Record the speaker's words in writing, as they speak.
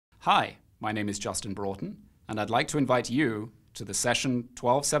Hi, my name is Justin Broughton, and I'd like to invite you to the session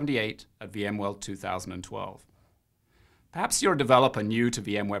 1278 at VMworld 2012. Perhaps you're a developer new to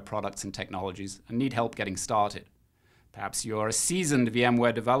VMware products and technologies and need help getting started. Perhaps you're a seasoned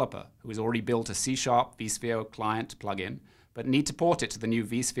VMware developer who has already built a C# vSphere client plugin, but need to port it to the new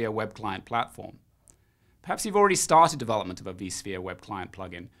vSphere web client platform. Perhaps you've already started development of a vSphere web client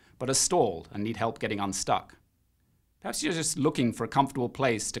plugin, but are stalled and need help getting unstuck. Perhaps you're just looking for a comfortable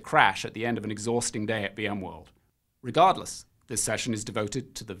place to crash at the end of an exhausting day at VMworld. Regardless, this session is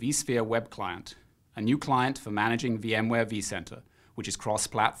devoted to the vSphere web client, a new client for managing VMware vCenter, which is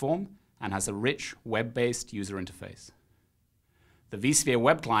cross-platform and has a rich web-based user interface. The vSphere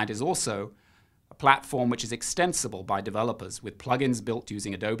web client is also a platform which is extensible by developers with plugins built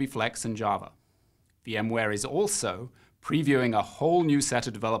using Adobe Flex and Java. VMware is also previewing a whole new set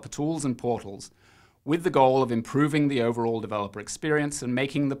of developer tools and portals with the goal of improving the overall developer experience and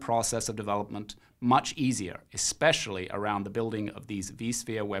making the process of development much easier, especially around the building of these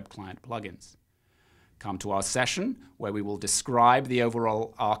vSphere web client plugins. Come to our session where we will describe the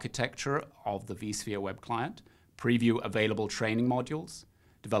overall architecture of the vSphere web client, preview available training modules,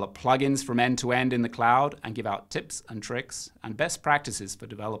 develop plugins from end to end in the cloud, and give out tips and tricks and best practices for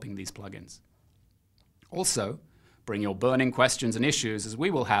developing these plugins. Also, bring your burning questions and issues, as we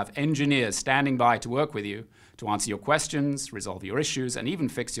will have engineers standing by to work with you to answer your questions, resolve your issues, and even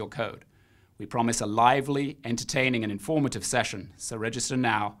fix your code. We promise a lively, entertaining, and informative session, so register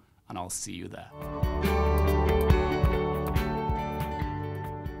now, and I'll see you there.